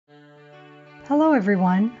Hello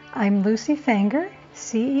everyone, I'm Lucy Fanger,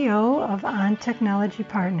 CEO of On Technology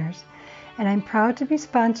Partners, and I'm proud to be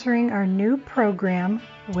sponsoring our new program,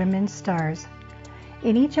 Women Stars.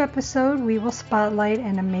 In each episode, we will spotlight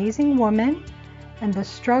an amazing woman and the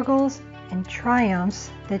struggles and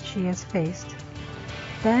triumphs that she has faced.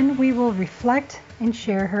 Then we will reflect and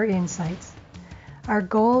share her insights. Our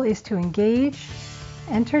goal is to engage,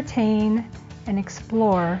 entertain, and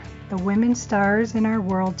explore the women stars in our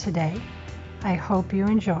world today. I hope you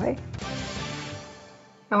enjoy.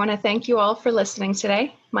 I want to thank you all for listening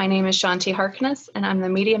today. My name is Shanti Harkness, and I'm the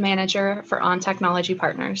Media Manager for On Technology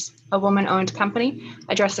Partners, a woman-owned company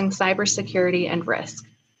addressing cybersecurity and risk.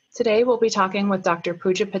 Today, we'll be talking with Dr.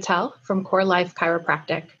 Pooja Patel from Core Life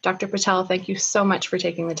Chiropractic. Dr. Patel, thank you so much for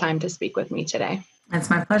taking the time to speak with me today.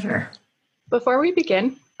 It's my pleasure. Before we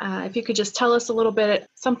begin, if you could just tell us a little bit,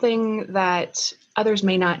 something that others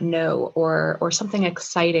may not know or something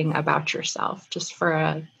exciting about yourself, just for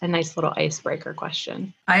a nice little icebreaker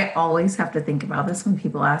question. I always have to think about this when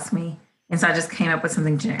people ask me. And so I just came up with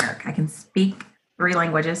something generic. I can speak 3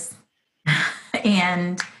 languages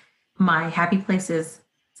and my happy place is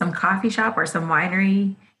some coffee shop or some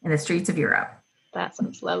winery in the streets of Europe. That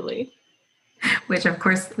sounds lovely. Which of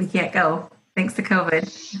course we can't go thanks to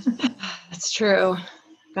COVID. That's true.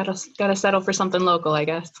 Gotta settle for something local, I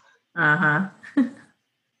guess.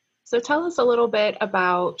 So tell us a little bit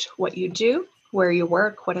about what you do, where you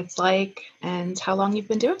work, what it's like, and how long you've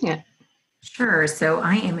been doing it. Sure. So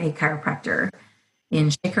I am a chiropractor in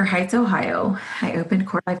Shaker Heights, Ohio. I opened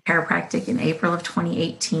Core Life Chiropractic in April of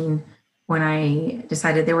 2018 when I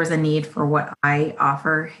decided there was a need for what I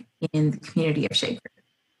offer in the community of Shaker.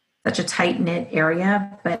 Such a tight-knit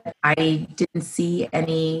area, but I didn't see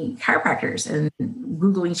any chiropractors. And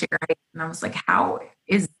Googling Shaker Heights, and I was like, how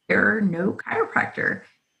is there no chiropractor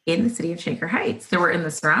in the city of Shaker Heights? There were in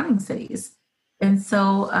the surrounding cities. And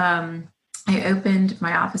so I opened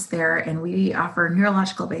my office there, and we offer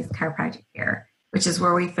neurological-based chiropractic care, which is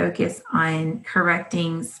where we focus on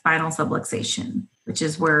correcting spinal subluxation, which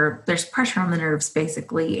is where there's pressure on the nerves,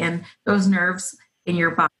 basically. And those nerves in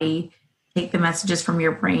your body take the messages from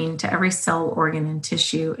your brain to every cell, organ, and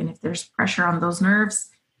tissue. And if there's pressure on those nerves,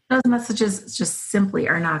 those messages just simply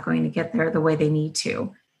are not going to get there the way they need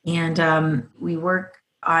to. And we work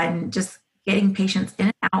on just getting patients in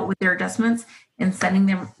and out with their adjustments and sending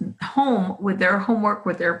them home with their homework,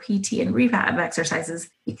 with their PT and rehab exercises,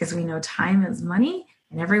 because we know time is money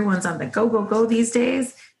and everyone's on the go these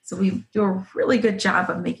days. So we do a really good job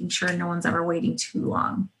of making sure no one's ever waiting too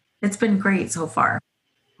long. It's been great so far.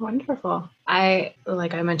 Wonderful.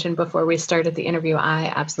 Like I mentioned before we started the interview,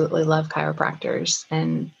 I absolutely love chiropractors,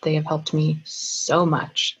 and they have helped me so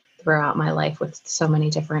much throughout my life with so many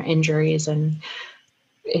different injuries and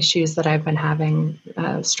issues that I've been having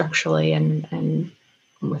structurally and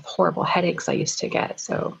with horrible headaches I used to get.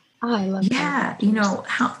 So I love Yeah, you know,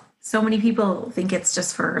 how so many people think it's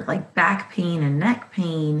just for like back pain and neck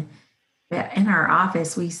pain. But in our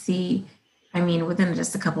office, we see, within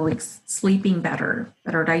just a couple of weeks, sleeping better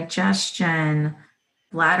digestion,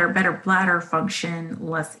 better bladder function,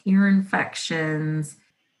 less ear infections,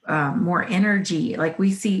 more energy. Like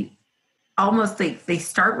we see almost they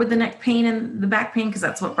start with the neck pain and the back pain because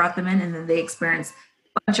that's what brought them in. And then they experience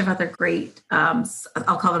a bunch of other great, I'll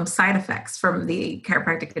call them side effects from the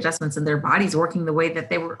chiropractic adjustments and their bodies working the way that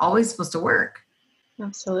they were always supposed to work.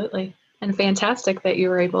 Absolutely. And fantastic that you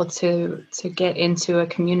were able to get into a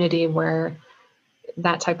community where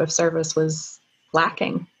that type of service was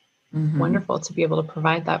lacking. Mm-hmm. Wonderful to be able to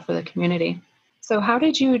provide that for the community. So how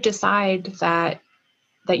did you decide that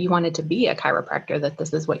you wanted to be a chiropractor, that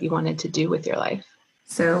this is what you wanted to do with your life?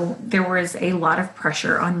 So there was a lot of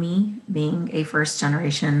pressure on me being a first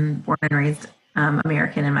generation born and raised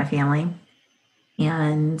American in my family.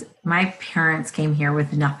 And my parents came here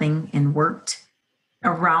with nothing and worked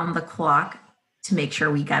around the clock to make sure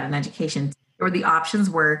we got an education. The options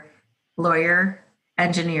were lawyer,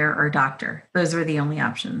 engineer, or doctor. Those were the only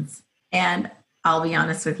options. And I'll be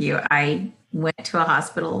honest with you, I went to a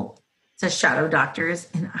hospital to shadow doctors,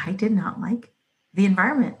 and I did not like the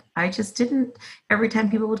environment. I just didn't. Every time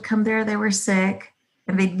people would come there, they were sick,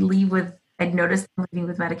 and I'd noticed them leaving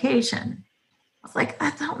with medication. I was like,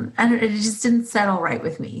 and it just didn't settle right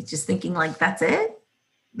with me. Just thinking like, that's it?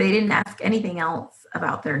 They didn't ask anything else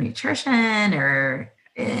about their nutrition and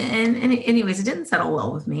anyways, it didn't settle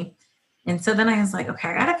well with me. And so then I was like, okay,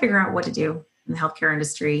 I got to figure out what to do in the healthcare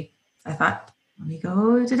industry. I thought, let me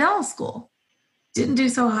go to dental school. Didn't do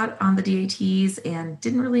so hot on the DATs and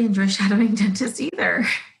didn't really enjoy shadowing dentists either.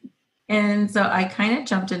 And so I kind of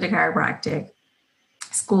jumped into chiropractic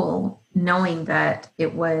school knowing that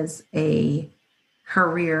it was a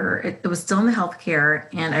career, it was still in the healthcare.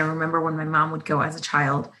 And I remember when my mom would go as a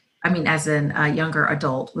child, as a younger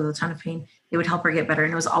adult with a ton of pain, they would help her get better.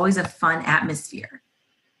 And it was always a fun atmosphere.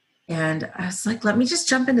 And I was like, let me just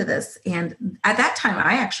jump into this. And at that time,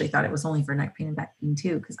 I actually thought it was only for neck pain and back pain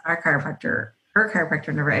too, because her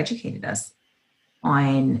chiropractor never educated us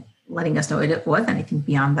on letting us know it was anything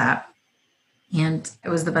beyond that. And it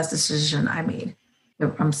was the best decision I made.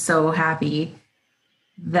 I'm so happy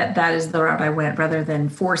that that is the route I went, rather than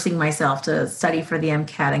forcing myself to study for the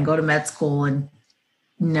MCAT and go to med school. And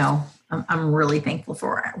no, I'm really thankful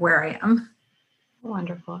for where I am.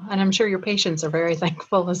 Wonderful. And I'm sure your patients are very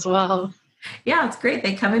thankful as well. Yeah, it's great.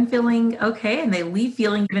 They come in feeling okay and they leave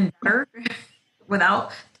feeling even better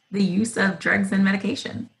without the use of drugs and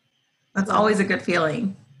medication. That's always a good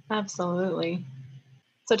feeling. Absolutely.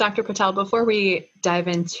 So Dr. Patel, before we dive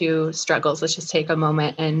into struggles, let's just take a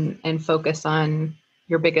moment and focus on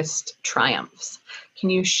your biggest triumphs. Can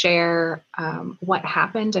you share what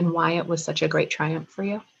happened and why it was such a great triumph for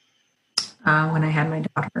you? When I had my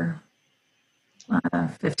daughter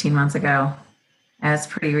 15 months ago, it's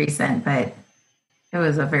pretty recent, but it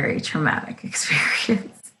was a very traumatic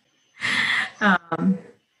experience.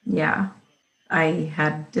 I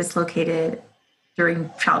had dislocated during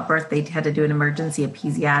childbirth. They had to do an emergency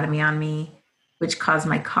episiotomy on me, which caused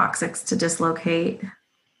my coccyx to dislocate,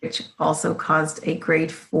 which also caused a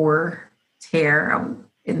grade 4 tear.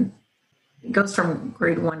 It goes from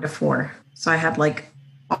grade 1 to 4. So I had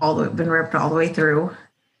been ripped all the way through.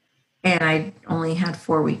 And I only had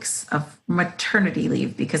 4 weeks of maternity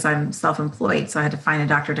leave because I'm self-employed. So I had to find a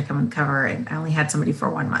doctor to come and cover it. And I only had somebody for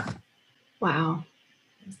 1 month. Wow.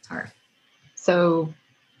 It's hard. So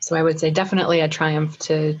I would say definitely a triumph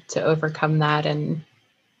to overcome that and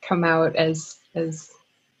come out as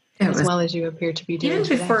well as you appear to be doing.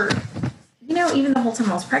 Even before, even the whole time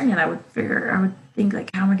I was pregnant, I would think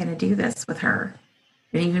how am I going to do this with her?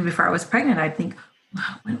 And even before I was pregnant, I'd think,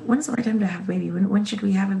 when's the right time to have a baby? When should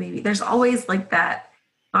we have a baby? There's always that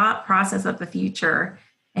thought process of the future,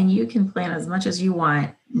 and you can plan as much as you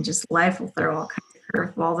want, and just life will throw all kinds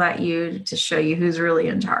of curveballs at you to show you who's really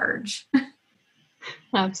in charge.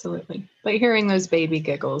 Absolutely. But hearing those baby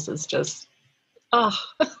giggles is just,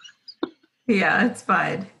 yeah, it's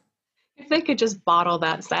fun. If they could just bottle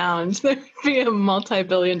that sound, there'd be a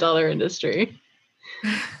multi-billion-dollar industry.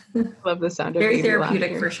 Love the sound of very baby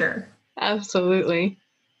therapeutic laughter. For sure. Absolutely.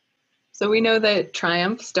 So we know that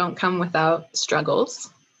triumphs don't come without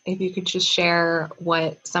struggles. If you could just share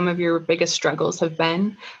what some of your biggest struggles have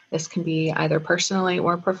been. This can be either personally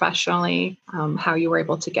or professionally, how you were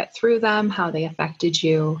able to get through them, how they affected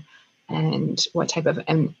you, and what type of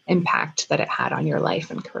impact that it had on your life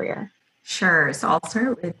and career. Sure. So I'll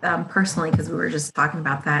start with personally, because we were just talking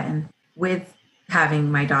about that. And with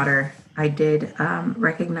having my daughter, I did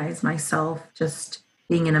recognize myself just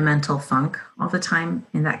being in a mental funk all the time.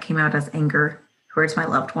 And that came out as anger towards my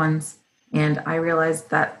loved ones. And I realized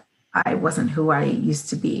that I wasn't who I used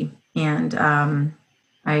to be. And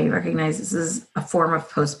I recognize this is a form of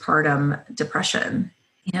postpartum depression.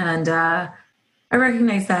 And I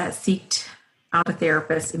recognized that, seeked out a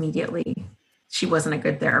therapist immediately. She wasn't a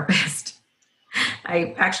good therapist.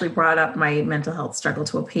 I actually brought up my mental health struggle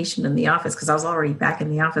to a patient in the office because I was already back in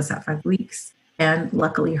the office at 5 weeks. And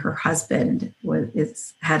luckily her husband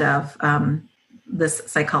is head of this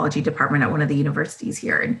psychology department at one of the universities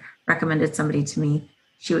here and recommended somebody to me.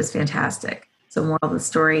 She was fantastic. So moral of the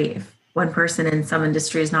story, if one person in some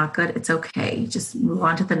industry is not good, it's okay. Just move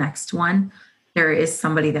on to the next one. There is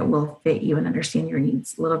somebody that will fit you and understand your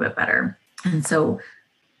needs a little bit better. And so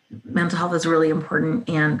mental health is really important,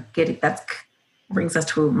 and that brings us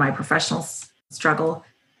to my professional struggle.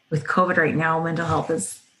 With COVID right now, mental health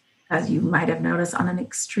is, as you might have noticed, on an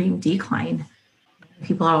extreme decline.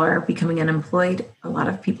 People are becoming unemployed. A lot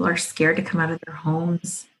of people are scared to come out of their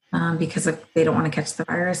homes because they don't want to catch the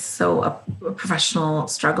virus. So a professional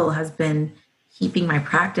struggle has been keeping my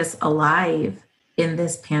practice alive in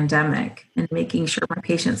this pandemic and making sure my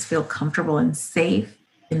patients feel comfortable and safe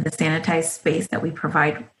in the sanitized space that we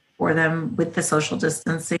provide for them with the social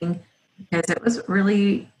distancing, because it was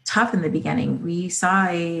really tough in the beginning. We saw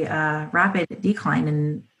a rapid decline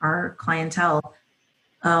in our clientele,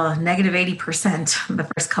 negative 80% the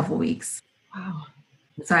first couple weeks. Wow.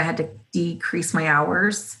 So I had to decrease my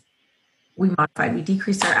hours. We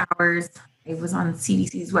decreased our hours. I was on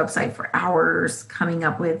CDC's website for hours, coming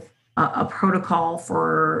up with a protocol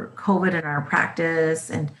for COVID in our practice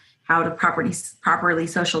and how to properly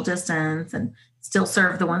social distance and still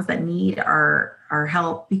serve the ones that need our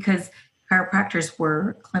help, because chiropractors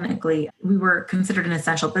we were considered an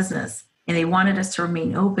essential business. And they wanted us to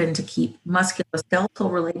remain open to keep musculoskeletal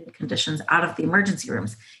related conditions out of the emergency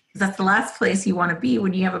rooms. Because that's the last place you want to be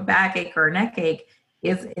when you have a backache or a neck ache,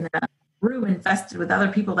 is in a room infested with other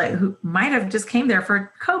people who might have just came there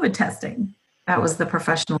for COVID testing. That was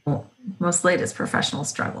the most latest professional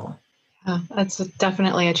struggle. That's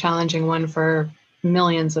definitely a challenging one for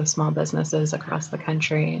millions of small businesses across the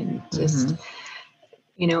country. And just,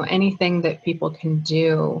 anything that people can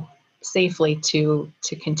do safely to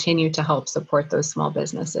continue to help support those small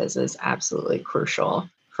businesses is absolutely crucial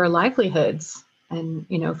for livelihoods and,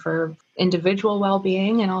 for individual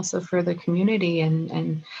well-being and also for the community.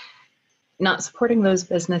 And not supporting those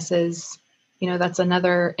businesses, that's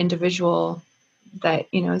another individual that,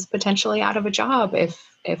 is potentially out of a job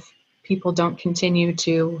if people don't continue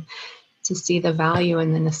to see the value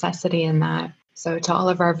and the necessity in that. So to all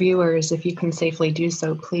of our viewers, if you can safely do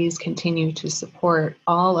so, please continue to support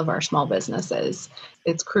all of our small businesses.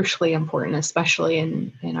 It's crucially important, especially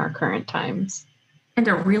in our current times. And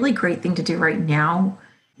a really great thing to do right now,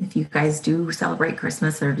 if you guys do celebrate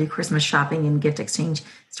Christmas or do Christmas shopping and gift exchange,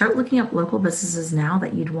 start looking up local businesses now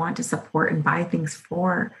that you'd want to support and buy things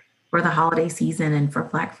for the holiday season and for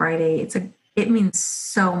Black Friday. It means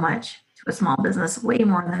so much to a small business, way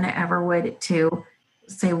more than it ever would to,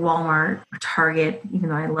 say, Walmart or Target, even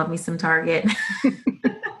though I love me some Target.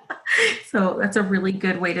 So that's a really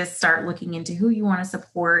good way to start looking into who you want to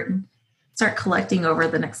support and start collecting over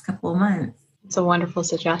the next couple of months. It's a wonderful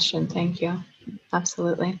suggestion. Thank you.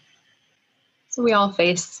 Absolutely. So we all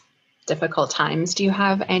face difficult times. Do you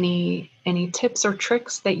have any tips or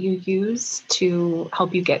tricks that you use to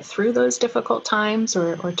help you get through those difficult times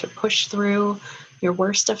or to push through your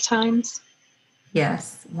worst of times?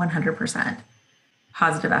 Yes, 100%.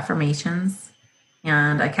 Positive affirmations.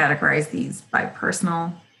 And I categorize these by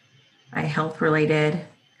personal, by health related,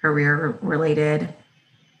 career related,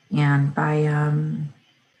 and by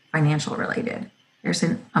financial related. There's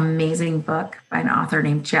an amazing book by an author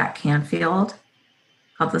named Jack Canfield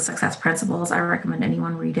called The Success Principles. I recommend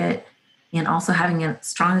anyone read it. And also having a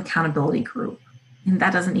strong accountability group. And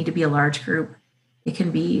that doesn't need to be a large group. It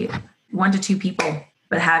can be 1 to 2 people,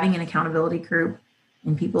 but having an accountability group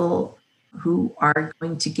and people who are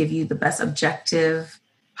going to give you the best objective,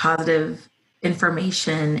 positive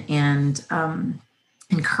information and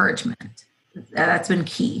encouragement. That's been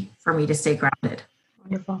key for me to stay grounded.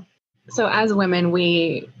 Wonderful. So as women,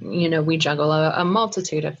 we juggle a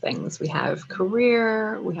multitude of things. We have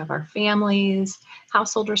career, we have our families,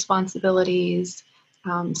 household responsibilities,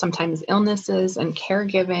 sometimes illnesses and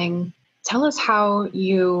caregiving. Tell us how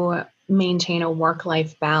you maintain a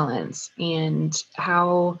work-life balance and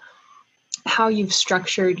how you've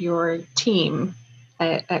structured your team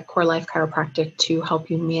at Core Life Chiropractic to help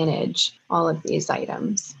you manage all of these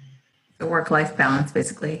items. The work-life balance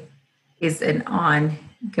basically is an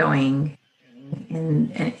ongoing,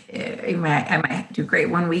 and I might do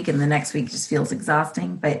great one week and the next week just feels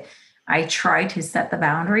exhausting, but I try to set the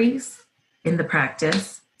boundaries in the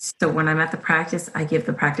practice. So when I'm at the practice, I give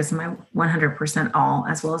the practice my 100% all,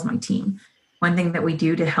 as well as my team. One thing that we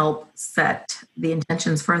do to help set the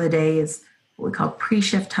intentions for the day is what we call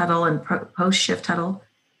pre-shift huddle and post-shift huddle.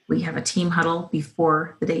 We have a team huddle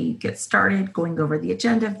before the day gets started, going over the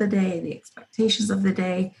agenda of the day, the expectations of the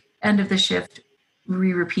day, end of the shift.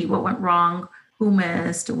 We repeat what went wrong, who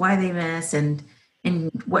missed, why they missed, and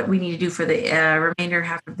what we need to do for the remainder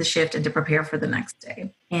half of the shift and to prepare for the next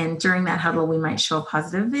day. And during that huddle, we might show a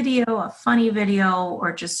positive video, a funny video,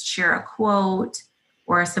 or just share a quote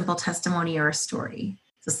or a simple testimony or a story.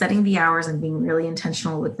 So setting the hours and being really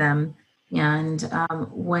intentional with them. And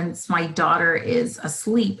once my daughter is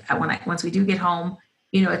asleep, once we do get home,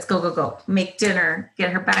 it's go, make dinner,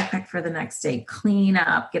 get her backpack for the next day, clean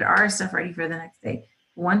up, get our stuff ready for the next day.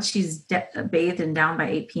 Once she's bathed and down by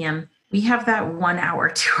 8 p.m., we have that 1 hour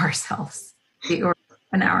to ourselves, or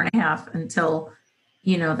an hour and a half until,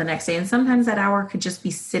 the next day. And sometimes that hour could just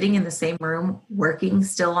be sitting in the same room, working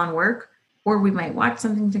still on work, or we might watch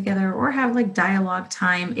something together or have like dialogue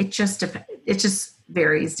time. It just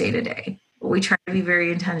varies day to day. But we try to be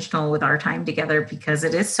very intentional with our time together because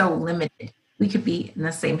it is so limited. We could be in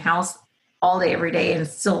the same house all day, every day, and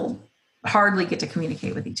still hardly get to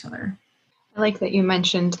communicate with each other. I like that you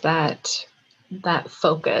mentioned that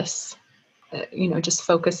focus, just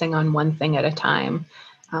focusing on one thing at a time.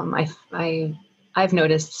 I've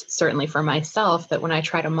noticed certainly for myself that when I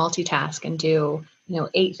try to multitask and do,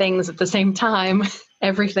 8 things at the same time,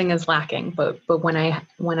 everything is lacking. But when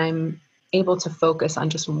I'm able to focus on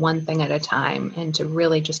just one thing at a time and to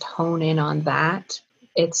really just hone in on that,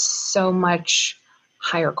 it's so much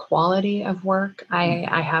higher quality of work.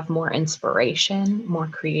 I have more inspiration, more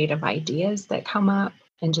creative ideas that come up,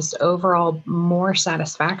 and just overall more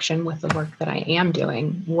satisfaction with the work that I am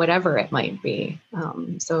doing, whatever it might be.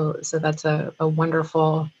 So that's a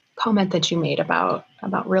wonderful comment that you made about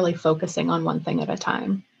really focusing on one thing at a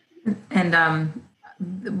time. And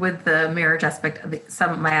with the marriage aspect,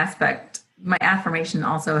 my affirmation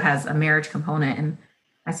also has a marriage component, and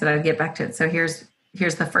I said I'd get back to it. So here's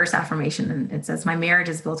the first affirmation, and it says, "My marriage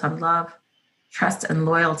is built on love, trust, and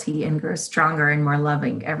loyalty, and grows stronger and more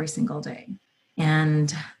loving every single day."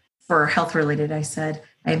 And for health related, I said,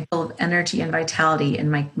 "I am full of energy and vitality,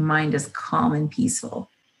 and my mind is calm and peaceful."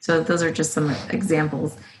 So those are just some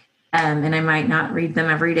examples. And I might not read them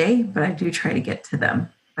every day, but I do try to get to them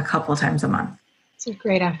a couple times a month. Those are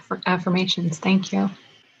great affirmations. Thank you.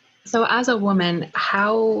 So as a woman,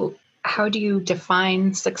 how do you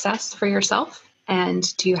define success for yourself?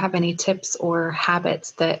 And do you have any tips or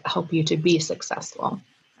habits that help you to be successful?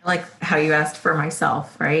 I like how you asked for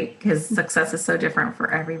myself, right? Because success is so different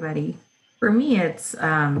for everybody. For me, it's,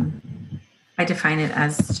 I define it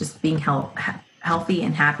as just being healthy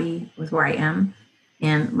and happy with where I am,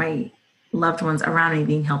 and my loved ones around me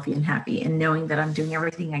being healthy and happy, and knowing that I'm doing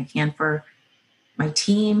everything I can for my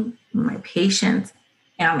team, my patients,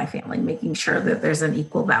 and my family, making sure that there's an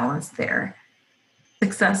equal balance there.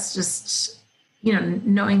 Success, just,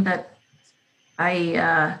 knowing that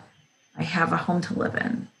I have a home to live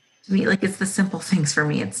in. To me, like, it's the simple things for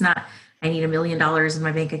me. It's not, I need $1 million in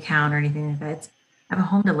my bank account or anything like that. It's, I have a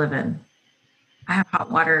home to live in. I have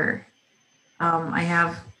hot water. I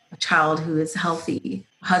have a child who is healthy,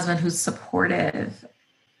 a husband who's supportive.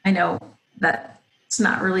 I know that it's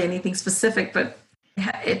not really anything specific, but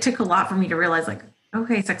it took a lot for me to realize, like,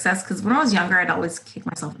 okay, success. Because when I was younger, I'd always kick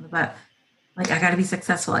myself in the butt. Like, I got to be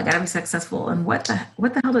successful. I got to be successful. And what the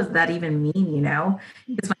hell does that even mean?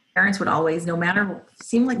 Because my parents would always, no matter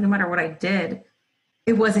what I did,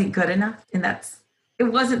 it wasn't good enough. And it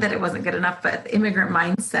wasn't that it wasn't good enough, but the immigrant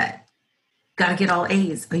mindset, got to get all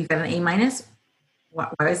A's. Oh, you got an A minus? Why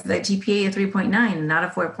is that GPA a 3.9 and not a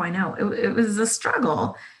 4.0? It was a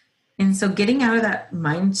struggle. And so getting out of that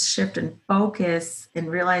mind shift and focus and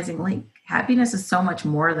realizing, like, happiness is so much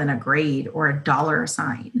more than a grade or a dollar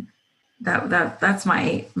sign. That's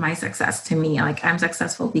my success to me. Like, I'm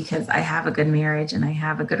successful because I have a good marriage and I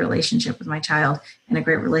have a good relationship with my child and a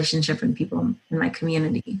great relationship with people in my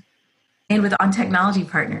community. And with On Technology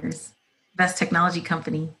Partners, best technology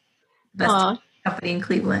company, company in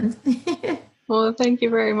Cleveland. Well, thank you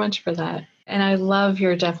very much for that. And I love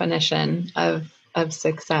your definition of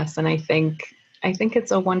success. And I think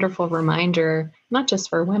it's a wonderful reminder, not just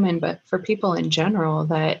for women, but for people in general,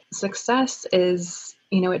 that success is,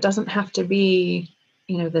 it doesn't have to be,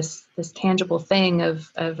 this tangible thing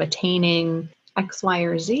of attaining X, Y,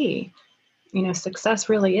 or Z. Success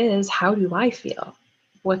really is, how do I feel?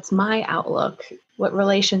 What's my outlook? What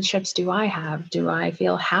relationships do I have? Do I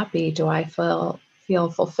feel happy? Do I feel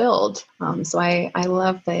fulfilled? So I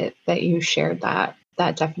love that you shared that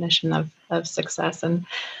definition of success. And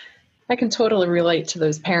I can totally relate to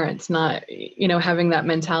those parents not, having that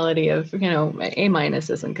mentality of, A minus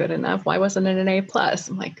isn't good enough. Why wasn't it an A plus?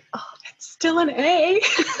 I'm like, oh, it's still an A.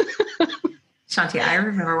 Shanti, I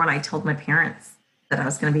remember when I told my parents that I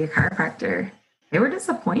was going to be a chiropractor, they were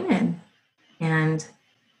disappointed. And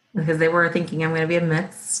because they were thinking I'm going to be a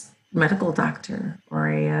medical doctor or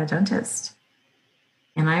a dentist.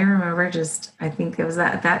 And I remember I think it was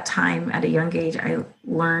at that time at a young age, I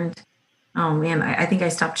learned, oh man, I think I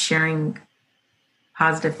stopped sharing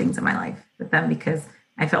positive things in my life with them because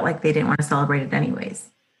I felt like they didn't want to celebrate it anyways.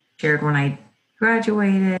 Shared when I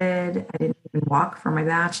graduated, I didn't even walk for my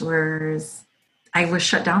bachelor's. I was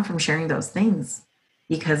shut down from sharing those things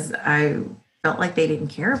because I felt like they didn't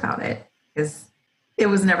care about it because it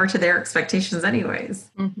was never to their expectations anyways.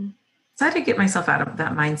 Mm-hmm. So I had to get myself out of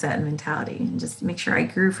that mindset and mentality and just make sure I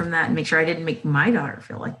grew from that and make sure I didn't make my daughter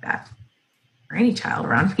feel like that or any child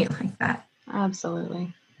around me like that.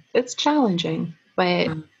 Absolutely. It's challenging,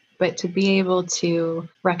 but to be able to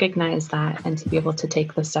recognize that and to be able to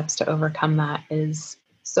take the steps to overcome that is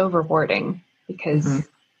so rewarding because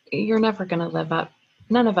you're never going to live up.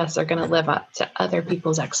 None of us are going to live up to other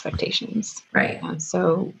people's expectations. Right.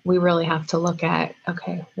 So we really have to look at,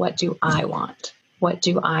 okay, what do I want? What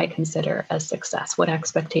do I consider as success? What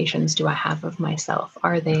expectations do I have of myself?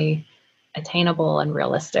 Are they attainable and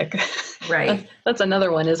realistic? Right. That's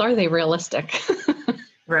another one is, are they realistic?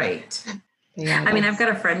 Right. Yeah, I mean, I've got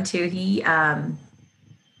a friend too.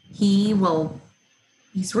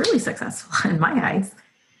 He's really successful in my eyes.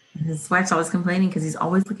 His wife's always complaining because he's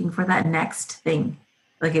always looking for that next thing.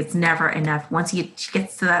 Like it's never enough. Once he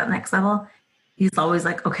gets to that next level, he's always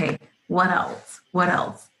like, okay, what else? What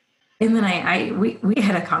else? And then we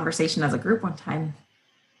had a conversation as a group one time,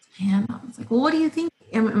 and I was like, well, what do you think?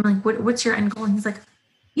 I'm like, what's your end goal? And he's like,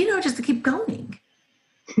 just to keep going.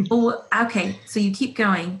 Well, okay, so you keep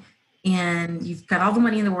going, and you've got all the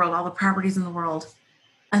money in the world, all the properties in the world,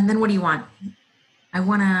 and then what do you want? I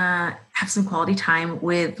want to have some quality time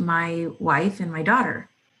with my wife and my daughter.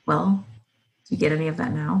 Well, do you get any of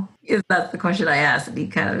that now? That's the question I asked,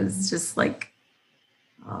 because it's just like,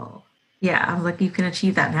 oh, yeah. I was like, you can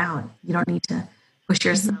achieve that now. You don't need to push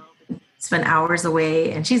yourself, spend hours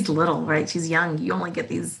away. And she's little, right? She's young. You only get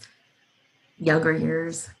these younger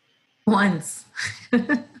years once.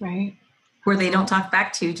 Right. Where they don't talk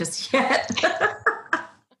back to you just yet.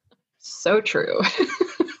 So true.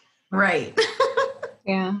 Right.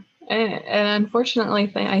 Yeah. And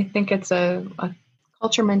unfortunately, I think it's a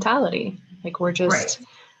culture mentality. Like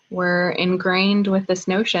we're ingrained with this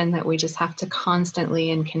notion that we just have to constantly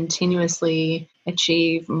and continuously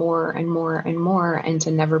achieve more and more and more, and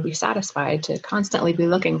to never be satisfied, to constantly be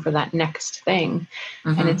looking for that next thing.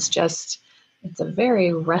 And it's a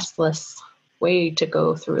very restless way to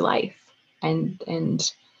go through life.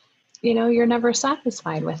 And you're never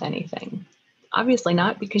satisfied with anything. Obviously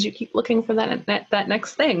not, because you keep looking for that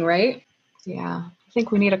next thing, right? Yeah. I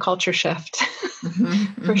think we need a culture shift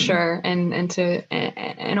for sure. And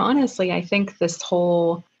honestly, I think this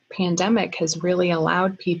whole pandemic has really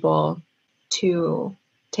allowed people to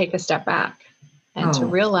take a step back and to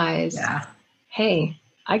realize, hey,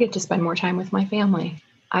 I get to spend more time with my family.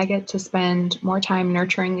 I get to spend more time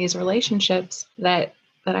nurturing these relationships that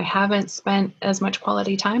I haven't spent as much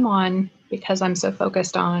quality time on because I'm so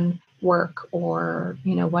focused on work or,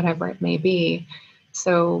 whatever it may be.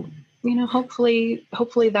 So, hopefully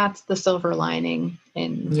that's the silver lining.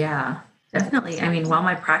 Yeah, definitely. I mean, while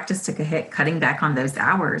my practice took a hit, cutting back on those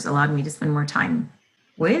hours allowed me to spend more time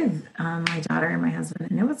with my daughter and my husband.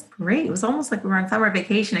 And it was great. It was almost like we were on summer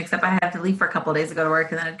vacation, except I had to leave for a couple of days to go to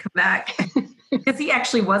work, and then I'd come back. Because he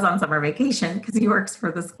actually was on summer vacation because he works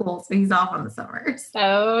for the school. So he's off on the summers.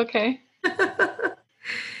 Oh, okay.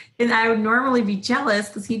 And I would normally be jealous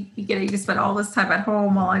because he'd be getting to spend all this time at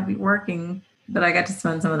home while I'd be working. But I got to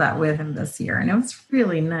spend some of that with him this year. And it was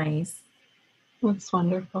really nice. That's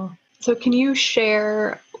wonderful. So can you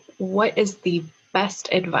share what is the best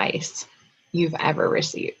advice you've ever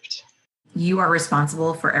received? You are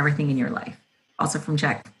responsible for everything in your life. Also from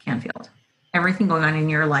Jack Canfield. Everything going on in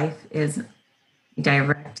your life is a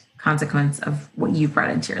direct consequence of what you've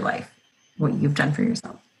brought into your life, what you've done for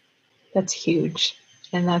yourself. That's huge.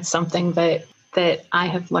 And that's something that I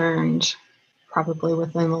have learned probably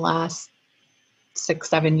within the last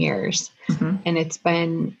 6-7 years. And it's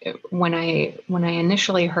been when I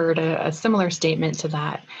initially heard a similar statement to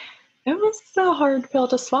that, it was a hard pill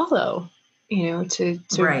to swallow, to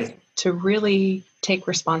really take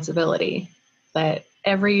responsibility that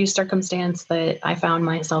every circumstance that I found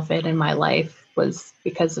myself in my life was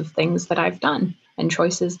because of things that I've done and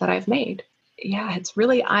choices that I've made. Yeah, it's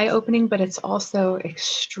really eye-opening, but it's also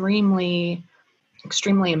extremely,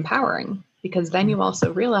 extremely empowering, because then you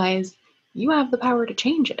also realize you have the power to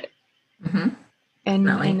change it.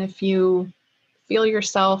 And if you feel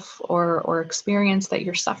yourself or experience that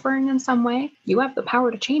you're suffering in some way, you have the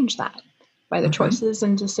power to change that by the choices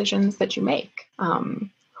and decisions that you make.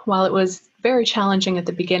 While it was very challenging at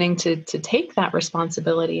the beginning to take that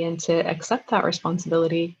responsibility and to accept that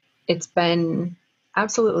responsibility, it's been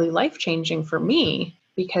absolutely life-changing for me,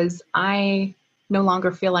 because I no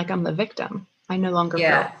longer feel like I'm the victim. I no longer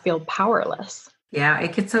feel powerless. Yeah,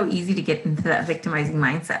 it gets so easy to get into that victimizing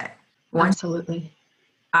mindset. Absolutely.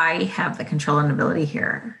 I have the control and ability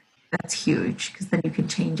here. That's huge, because then you can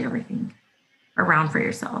change everything around for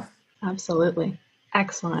yourself. Absolutely.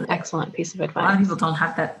 Excellent piece of advice. A lot of people don't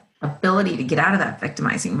have that ability to get out of that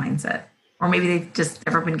victimizing mindset, or maybe they've just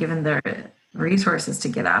never been given the resources to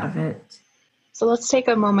get out of it. So let's take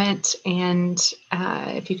a moment, and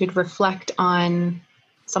if you could reflect on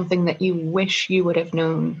something that you wish you would have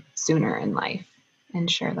known sooner in life, and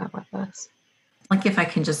share that with us. Like if I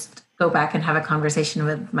can just go back and have a conversation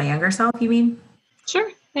with my younger self, you mean? Sure.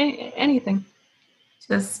 Anything.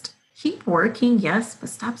 Just keep working, yes, but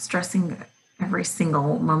stop stressing every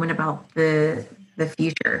single moment about the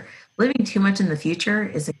future. Living too much in the future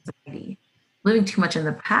is anxiety. Living too much in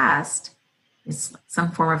the past is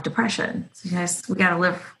some form of depression. So yes, we got to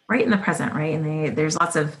live right in the present, right? And there's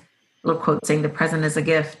lots of little quotes saying the present is a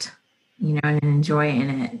gift, and enjoy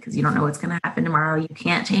in it, because you don't know what's going to happen tomorrow. You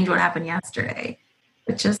can't change what happened yesterday.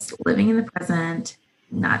 But just living in the present,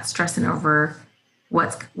 not stressing over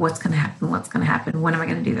what's going to happen? What's going to happen? When am I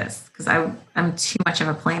going to do this? Because I'm too much of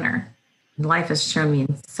a planner. Life has shown me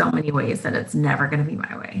in so many ways that it's never going to be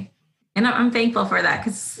my way. And I'm thankful for that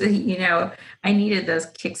because, I needed those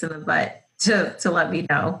kicks in the butt to let me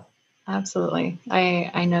know. Absolutely.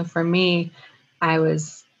 I know for me, I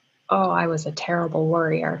was a terrible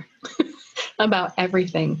worrier about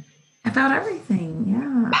everything. About everything,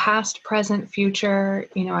 yeah. Past, present, future.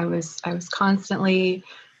 I was constantly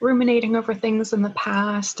ruminating over things in the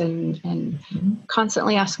past and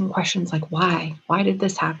constantly asking questions like, why? Why did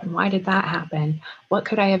this happen? Why did that happen? What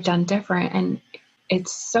could I have done different? And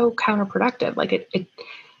it's so counterproductive. Like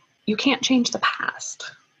you can't change the past.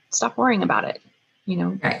 Stop worrying about it.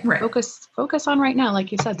 Right. Focus on right now.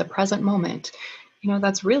 Like you said, the present moment.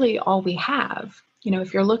 That's really all we have.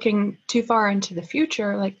 If you're looking too far into the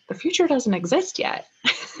future, like the future doesn't exist yet.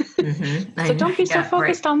 So don't be so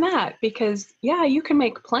focused on that because you can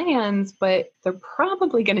make plans, but they're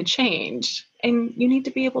probably going to change and you need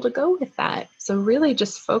to be able to go with that. So really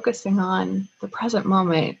just focusing on the present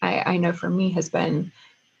moment, I know for me has been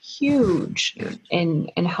huge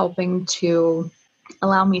in helping to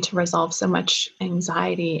allow me to resolve so much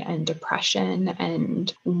anxiety and depression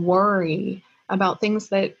and worry about things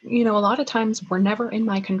that, a lot of times were never in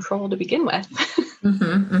my control to begin with.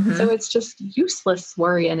 So it's just useless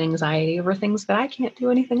worry and anxiety over things that I can't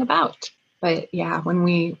do anything about. But when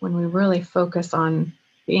we really focus on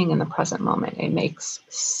being in the present moment, it makes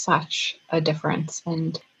such a difference.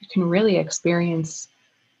 And you can really experience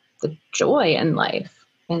the joy in life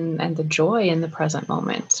and the joy in the present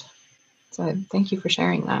moment. So thank you for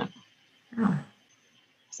sharing that. Oh.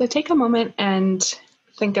 So take a moment and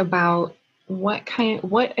think about what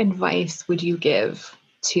advice would you give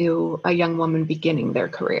to a young woman beginning their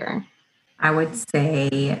career? I would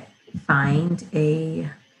say find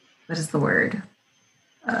what is the word?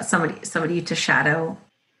 Somebody to shadow.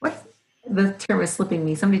 What the term is slipping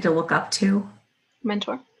me. Somebody to look up to.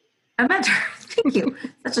 Mentor. A mentor. Thank you.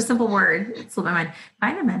 Such a simple word. It slipped my mind.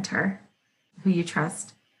 Find a mentor who you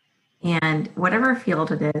trust. And whatever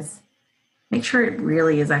field it is, make sure it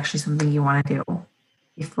really is actually something you want to do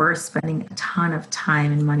before spending a ton of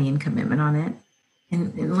time and money and commitment on it,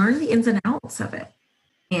 and learn the ins and outs of it.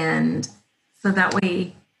 And so that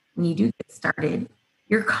way, when you do get started,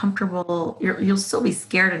 you're comfortable. You'll still be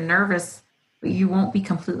scared and nervous, but you won't be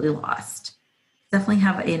completely lost. Definitely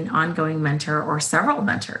have an ongoing mentor or several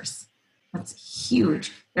mentors. That's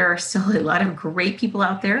huge. There are still a lot of great people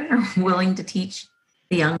out there willing to teach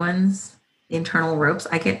the young ones the internal ropes.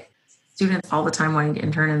 I get students all the time wanting to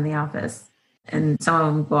intern in the office, and some of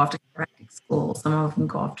them go off to chiropractic school, some of them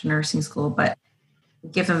go off to nursing school, but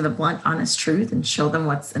give them the blunt, honest truth and show them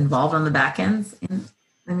what's involved on the back ends. And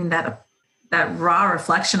I mean, that raw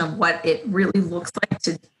reflection of what it really looks like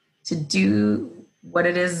to do what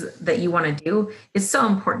it is that you want to do is so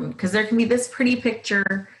important, because there can be this pretty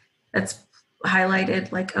picture that's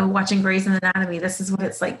highlighted like, oh, watching Grey's Anatomy, this is what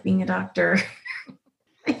it's like being a doctor.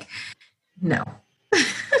 Like, no.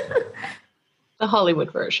 The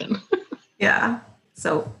Hollywood version. Yeah.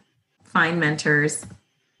 So find mentors,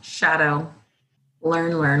 shadow,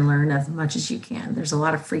 learn as much as you can. There's a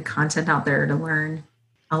lot of free content out there to learn.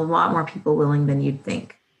 A lot more people willing than you'd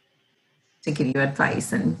think to give you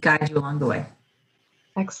advice and guide you along the way.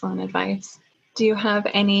 Excellent advice. Do you have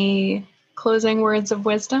any closing words of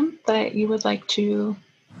wisdom that you would like to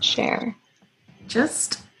share?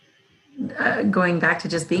 Just going back to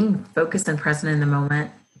just being focused and present in the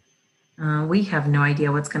moment. We have no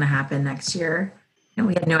idea what's going to happen next year. And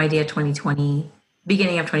we had no idea 2020,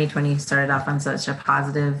 beginning of 2020 started off on such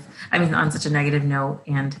a negative note.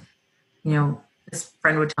 And, this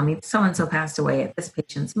friend would tell me so-and-so passed away. This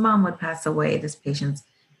patient's mom would pass away. This patient's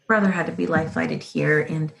brother had to be life flighted here.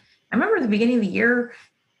 And I remember at the beginning of the year,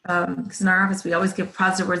 because in our office, we always give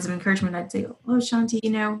positive words of encouragement. I'd say, oh, Shanti,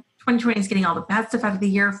 2020 is getting all the bad stuff out of the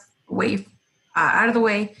year out of the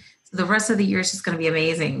way. So the rest of the year is just going to be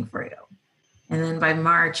amazing for you. And then by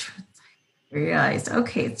March, I realized,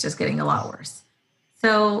 okay, it's just getting a lot worse.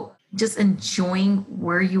 So just enjoying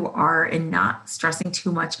where you are and not stressing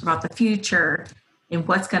too much about the future and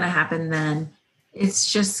what's going to happen then. It's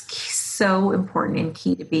just so important and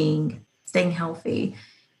key to staying healthy.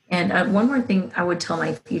 And one more thing I would tell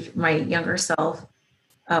my younger self,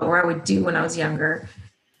 or I would do when I was younger,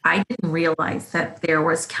 I didn't realize that there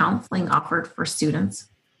was counseling offered for students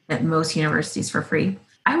at most universities for free.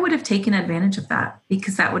 I would have taken advantage of that,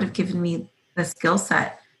 because that would have given me the skill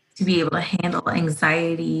set to be able to handle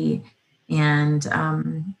anxiety and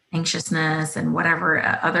anxiousness and whatever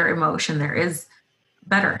other emotion there is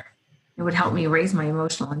better. It would help me raise my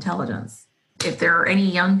emotional intelligence. If there are any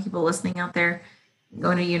young people listening out there,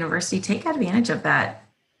 going to university, take advantage of that.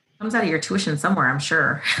 Comes out of your tuition somewhere, I'm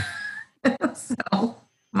sure. So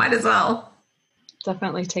might as well.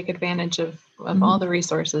 Definitely take advantage of all the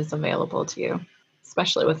resources available to you,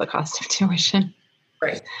 especially with the cost of tuition.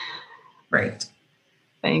 Right.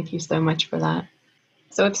 Thank you so much for that.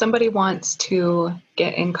 So if somebody wants to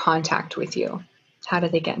get in contact with you, how do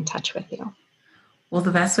they get in touch with you? Well,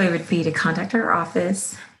 the best way would be to contact our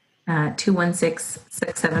office,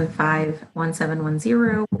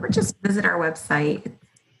 216-675-1710, or just visit our website,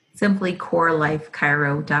 simply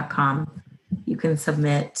corelifechiro.com. You can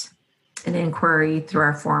submit an inquiry through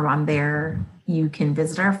our form on there. You can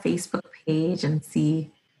visit our Facebook page and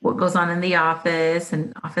see what goes on in the office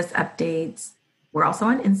and office updates. We're also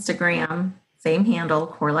on Instagram, same handle,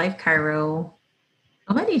 Core Life Chiro.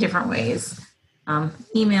 So many different ways.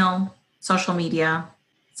 Email, social media,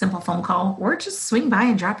 simple phone call, or just swing by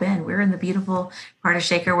and drop in. We're in the beautiful part of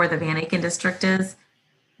Shaker where the Van Aken district is.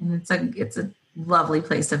 And it's a lovely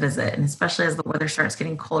place to visit. And especially as the weather starts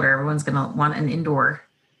getting colder, everyone's going to want an indoor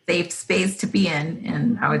safe space to be in.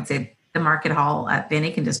 And I would say the Market Hall at Van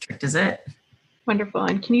Aken district is it. Wonderful.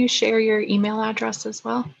 And can you share your email address as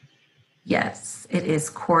well? Yes, it is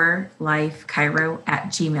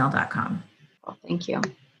corelifechiro@gmail.com. Well, thank you.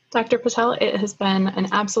 Dr. Patel, it has been an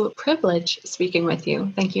absolute privilege speaking with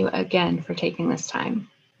you. Thank you again for taking this time.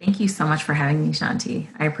 Thank you so much for having me, Shanti.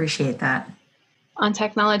 I appreciate that. On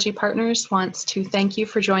Technology Partners wants to thank you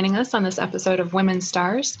for joining us on this episode of Women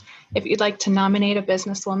Stars. If you'd like to nominate a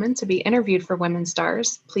businesswoman to be interviewed for Women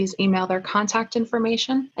Stars, please email their contact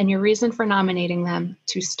information and your reason for nominating them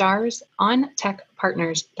to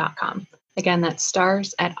stars@ontechpartners.com. Again, that's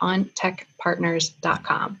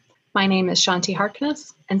stars@ontechpartners.com. My name is Shanti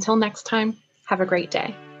Harkness. Until next time, have a great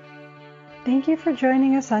day. Thank you for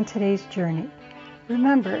joining us on today's journey.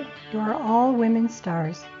 Remember, you are all women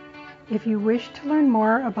stars. If you wish to learn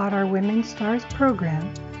more about our Women Stars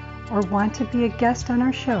program or want to be a guest on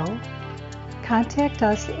our show, contact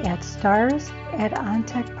us at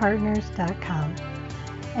stars@ontechpartners.com.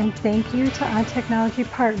 And thank you to On Technology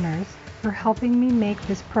Partners for helping me make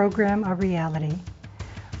this program a reality.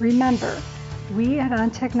 Remember, we at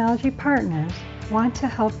On Technology Partners want to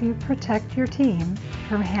help you protect your team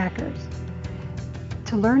from hackers.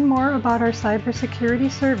 To learn more about our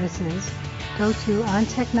cybersecurity services, go to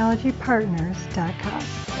ontechnologypartners.com.